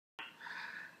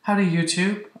Howdy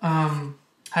YouTube.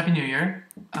 Happy New Year.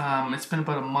 It's been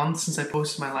about a month since I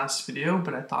posted my last video,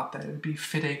 but I thought that it would be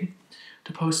fitting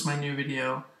to post my new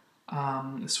video,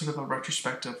 sort of a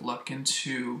retrospective look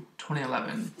into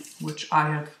 2011, which I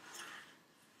have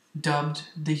dubbed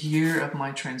the year of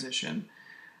my transition.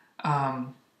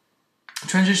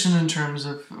 Transition in terms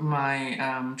of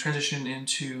my transition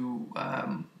into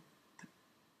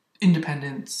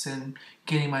independence and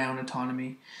gaining my own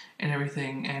autonomy and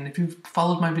everything. And if you've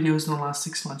followed my videos in the last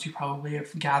 6 months, you probably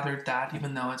have gathered that,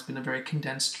 even though it's been a very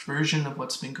condensed version of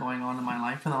what's been going on in my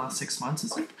life in the last 6 months,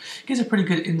 it gives pretty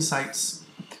good insights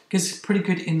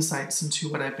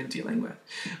into what I've been dealing with.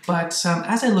 But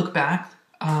as I look back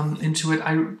into it,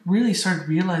 I really started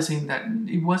realizing that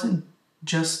it wasn't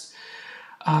just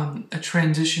a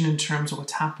transition in terms of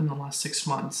what's happened in the last 6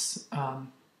 months,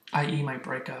 i.e. my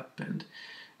breakup and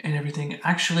everything.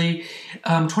 Actually,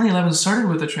 2011 started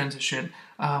with a transition.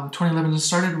 2011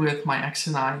 started with my ex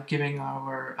and I giving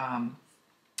our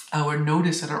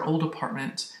notice at our old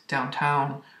apartment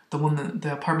downtown,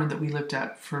 the apartment that we lived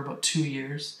at for about 2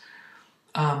 years.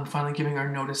 Finally giving our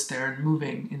notice there and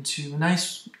moving into a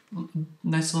nice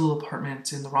little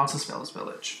apartment in the Roncesvalles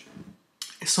village.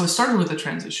 So it started with a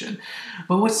transition.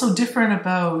 But what's so different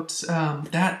about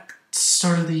that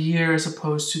start of the year as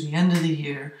opposed to the end of the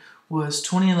year was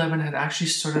 2011 had actually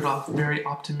started off very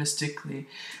optimistically,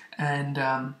 and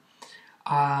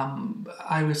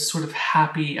I was sort of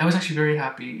happy. I was actually very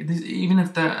happy. Even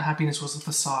if the happiness was a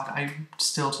facade, I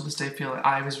still to this day feel like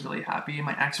I was really happy, and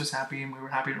my ex was happy, and we were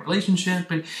happy in a relationship,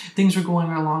 and things were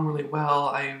going along really well.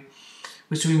 I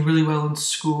was doing really well in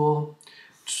school,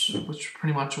 which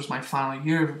pretty much was my final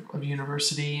year of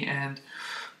university, and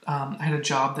I had a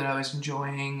job that I was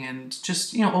enjoying, and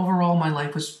just, overall my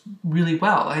life was really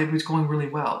well. I was going really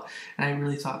well, and I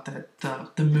really thought that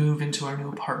the move into our new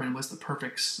apartment was the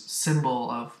perfect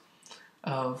symbol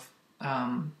of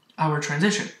our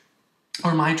transition,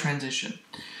 or my transition.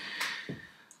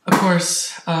 Of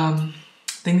course,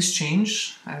 things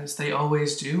change, as they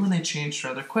always do, and they changed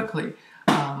rather quickly.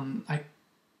 I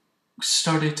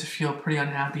started to feel pretty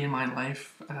unhappy in my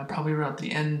life, probably around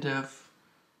the end of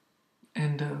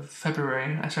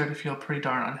February. I started to feel pretty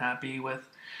darn unhappy with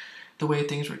the way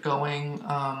things were going.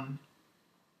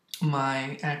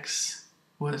 My ex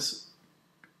was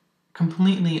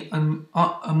completely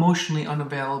emotionally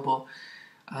unavailable,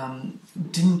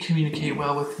 didn't communicate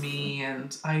well with me,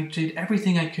 and I did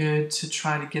everything I could to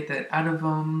try to get that out of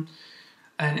him,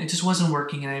 and it just wasn't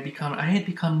working, and I had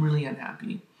become really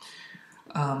unhappy.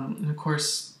 And of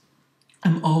course,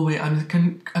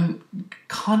 I'm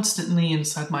constantly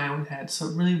inside my own head, so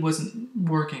it really wasn't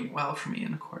working well for me,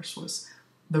 and of course was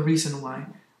the reason why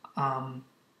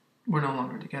we're no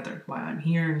longer together, why I'm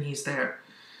here and he's there.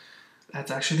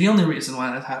 That's actually the only reason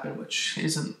why that happened, which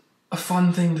isn't a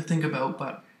fun thing to think about,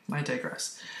 but I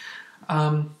digress.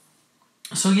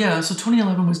 So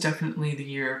 2011 was definitely the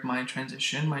year of my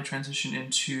transition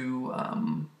into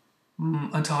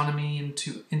autonomy,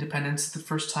 into independence. The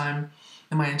first time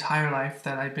in my entire life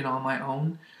that I've been on my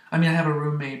own. I mean, I have a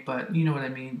roommate, but you know what I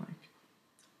mean. Like,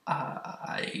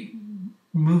 I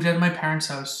moved out of my parents'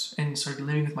 house and started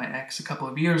living with my ex a couple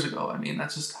of years ago. I mean,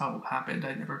 that's just how it happened.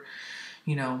 I never,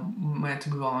 went to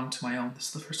move on to my own. This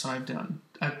is the first time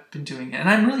I've been doing it, and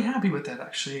I'm really happy with that,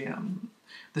 actually.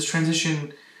 This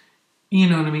transition, you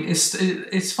know what I mean.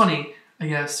 It's funny, I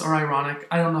guess, or ironic.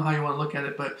 I don't know how you want to look at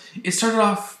it, but it started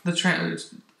off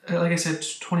like I said,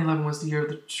 2011 was the year of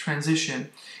the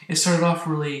transition. It started off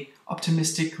really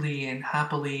optimistically and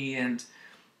happily, and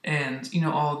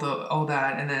all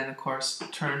that, and then of course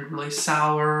turned really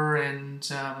sour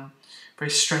and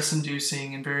very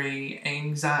stress-inducing and very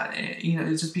anxiety.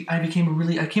 I became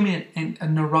a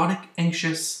neurotic,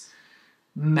 anxious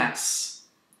mess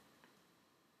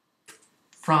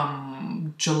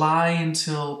from July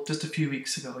until just a few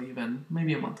weeks ago, even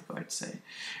maybe a month ago, I'd say.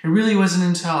 It really wasn't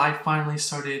until I finally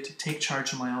started to take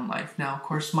charge of my own life. Now, of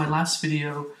course, my last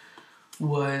video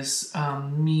was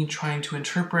me trying to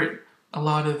interpret a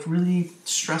lot of really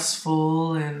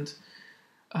stressful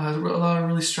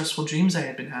dreams I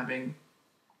had been having,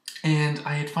 and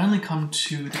I had finally come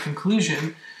to the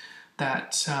conclusion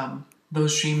that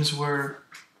those dreams were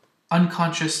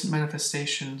unconscious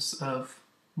manifestations of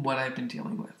what I've been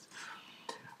dealing with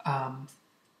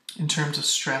in terms of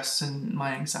stress and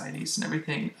my anxieties and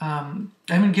everything. I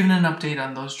haven't given an update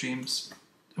on those dreams,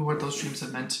 or what those dreams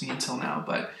have meant to me until now,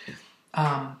 but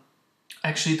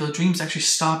actually the dreams actually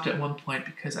stopped at one point,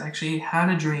 because I actually had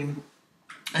a dream,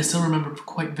 I still remember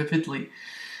quite vividly,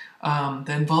 that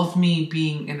involved me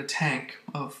being in a tank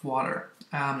of water.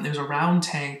 It was a round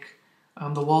tank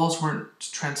The walls weren't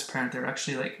transparent. They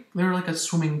were like a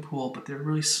swimming pool, but they're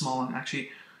really small and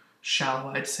actually shallow.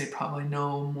 I'd say probably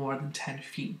no more than 10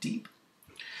 feet deep.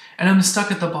 And I'm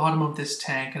stuck at the bottom of this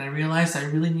tank, and I realized I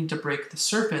really need to break the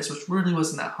surface, which really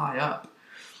wasn't that high up.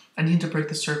 I need to break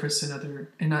the surface in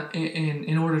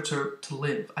order to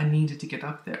live. I needed to get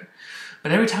up there.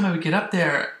 But every time I would get up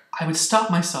there, I would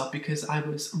stop myself because I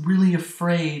was really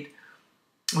afraid.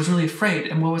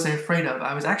 And what was I afraid of?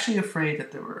 I was actually afraid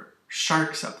that there were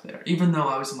sharks up there, even though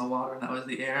I was in the water and that was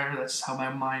the air. That's how my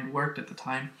mind worked at the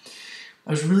time. I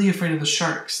was really afraid of the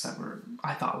sharks that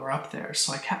I thought were up there,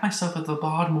 so I kept myself at the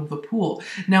bottom of the pool.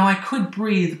 Now, I could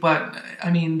breathe, but,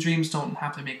 I mean, dreams don't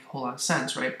have to make a whole lot of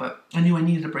sense, right? But I knew I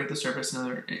needed to break the surface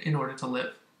in order to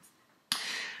live.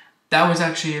 That was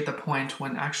actually at the point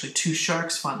when actually 2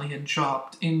 sharks finally had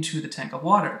dropped into the tank of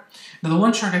water. Now, the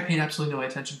one shark I paid absolutely no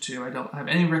attention to. I don't have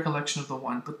any recollection of the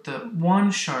one, but the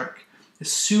one shark,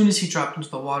 as soon as he dropped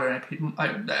into the water,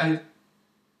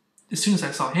 as soon as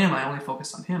I saw him, I only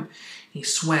focused on him. He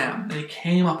swam, and he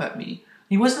came up at me.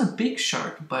 He wasn't a big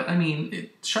shark, but, I mean,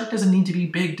 shark doesn't need to be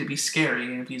big to be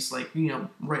scary if he's, like,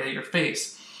 right at your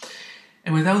face.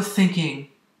 And without thinking,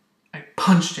 I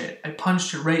punched it. I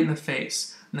punched it right in the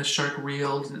face. And the shark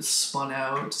reeled, and it spun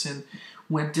out, and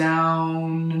went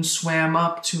down and swam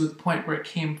up to the point where it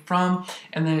came from,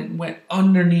 and then it went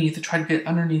underneath. It tried to get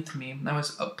underneath me, and I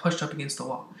was pushed up against the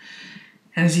wall.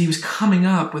 And as he was coming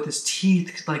up with his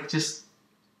teeth, like just,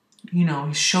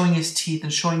 he's showing his teeth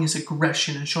and showing his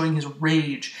aggression and showing his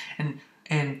rage and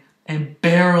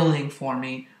barreling for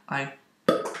me, I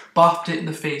bopped it in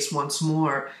the face once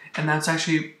more. And that's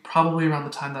actually probably around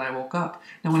the time that I woke up.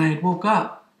 Now, when I had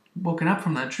woken up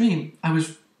from that dream, I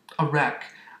was a wreck.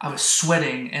 I was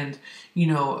sweating, and,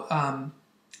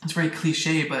 it's very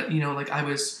cliche, but, I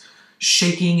was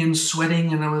shaking and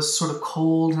sweating, and I was sort of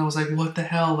cold, and I was like, what the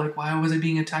hell? Like, why was I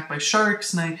being attacked by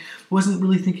sharks? And I wasn't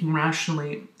really thinking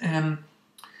rationally.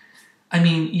 I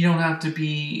mean, you don't have to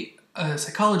be a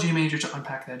psychology major to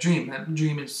unpack that dream. That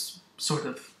dream is sort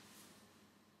of,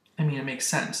 it makes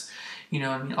sense.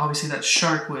 Obviously that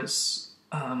shark was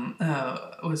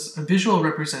a visual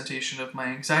representation of my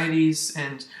anxieties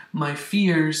and my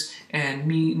fears, and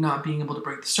me not being able to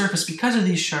break the surface because of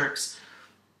these sharks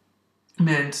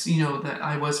meant, that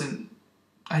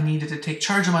I needed to take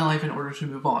charge of my life in order to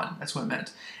move on. That's what it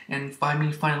meant. And by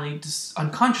me finally just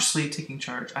unconsciously taking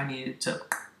charge, I needed to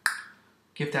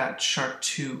give that shark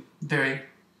 2 very,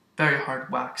 very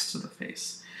hard whacks to the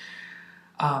face.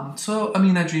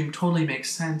 That dream totally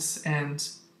makes sense. And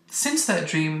since that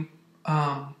dream,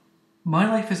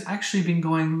 my life has actually been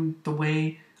going the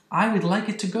way I would like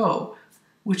it to go,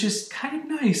 which is kind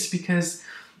of nice because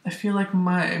I feel like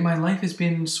my life has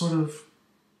been sort of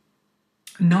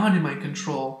not in my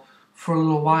control for a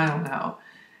little while now.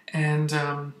 And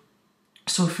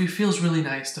so it feels really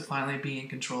nice to finally be in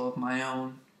control of my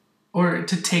own, or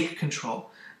to take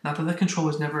control. Not that the control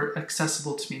was never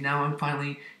accessible to me. Now I'm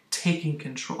finally taking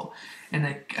control. And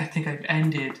I think I've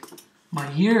ended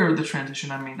my year of the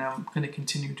transition. I'm going to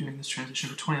continue doing this transition,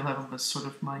 but 2011 was sort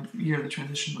of my year of the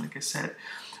transition, like I said,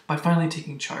 by finally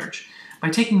taking charge. By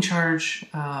taking charge,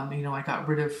 I got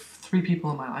rid of 3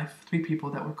 people in my life, 3 people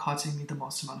that were causing me the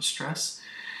most amount of stress.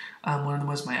 One of them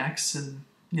was my ex, and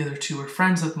the other 2 were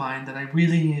friends of mine that I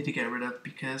really needed to get rid of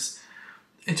because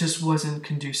it just wasn't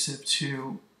conducive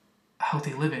to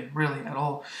healthy living, really, at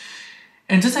all.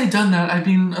 And since I've done that, I've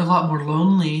been a lot more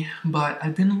lonely, but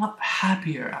I've been a lot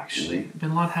happier, actually. I've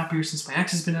been a lot happier since my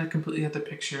ex has been completely out of the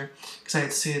picture, because I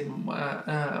had said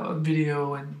a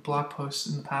video and blog posts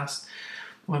in the past.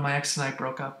 When my ex and I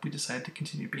broke up, we decided to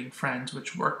continue being friends,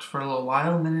 which worked for a little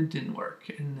while, and then it didn't work,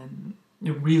 and then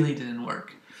it really didn't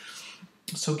work.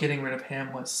 So getting rid of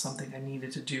him was something I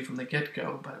needed to do from the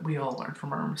get-go, but we all learn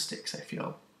from our mistakes, I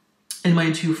feel. And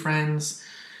my 2 friends,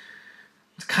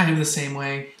 kind of the same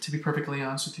way, to be perfectly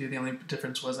honest with you. The only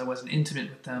difference was I wasn't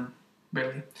intimate with them,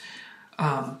 really.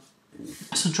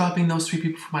 So dropping those 3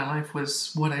 people from my life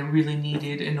was what I really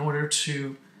needed in order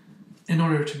to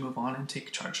move on and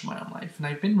take charge of my own life. And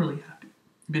I've been really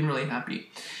happy.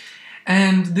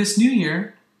 And this new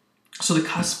year, so the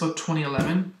cusp of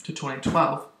 2011 to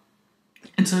 2012,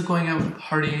 instead of going out and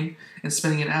partying and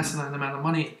spending an asinine amount of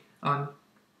money on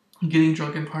getting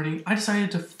drunk and partying, I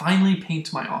decided to finally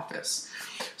paint my office.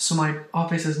 So my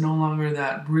office is no longer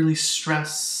that really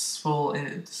stressful,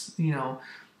 it's,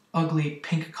 ugly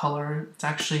pink color. It's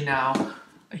actually now,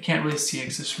 I can't really see it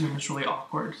because this room is really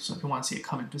awkward, so if you want to see it,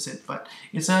 come and visit. But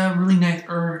it's a really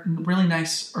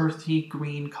nice earthy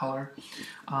green color.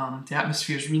 The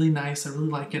atmosphere is really nice. I really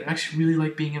like it. I actually really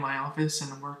like being in my office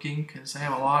and working because I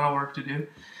have a lot of work to do.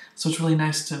 So it's really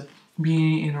nice to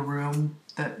being in a room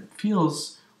that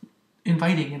feels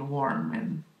inviting and warm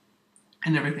and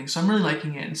everything. So I'm really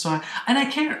liking it. And so I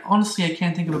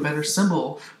can't think of a better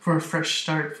symbol for a fresh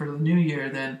start for the new year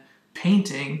than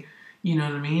painting, you know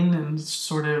what I mean? And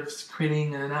sort of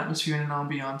creating an atmosphere and an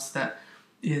ambiance that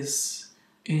is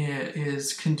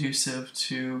conducive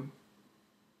to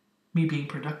me being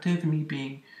productive, me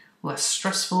being less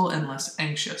stressful and less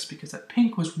anxious, because that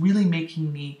pink was really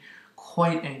making me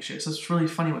quite anxious. It's really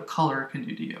funny what color can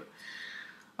do to you.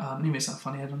 Maybe it's not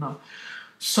funny, I don't know.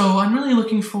 So I'm really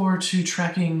looking forward to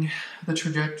tracking the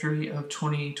trajectory of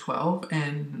 2012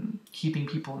 and keeping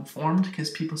people informed, because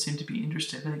people seem to be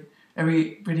interested.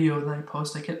 Every video that I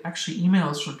post, I get actually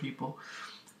emails from people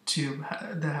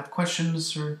that have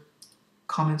questions or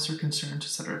comments or concerns,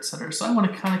 etc., etc. So I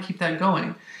want to kind of keep that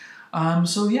going.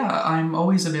 So yeah, I'm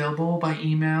always available by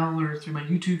email or through my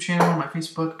YouTube channel, my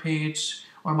Facebook page,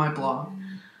 or my blog.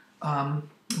 I'm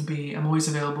always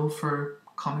available for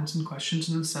comments and questions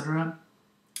and etc.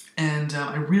 And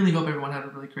I really hope everyone had a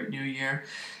really great new year.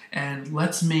 And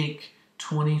let's make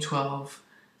 2012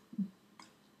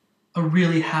 a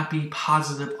really happy,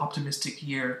 positive, optimistic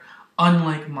year,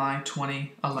 unlike my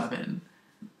 2011.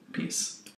 Peace.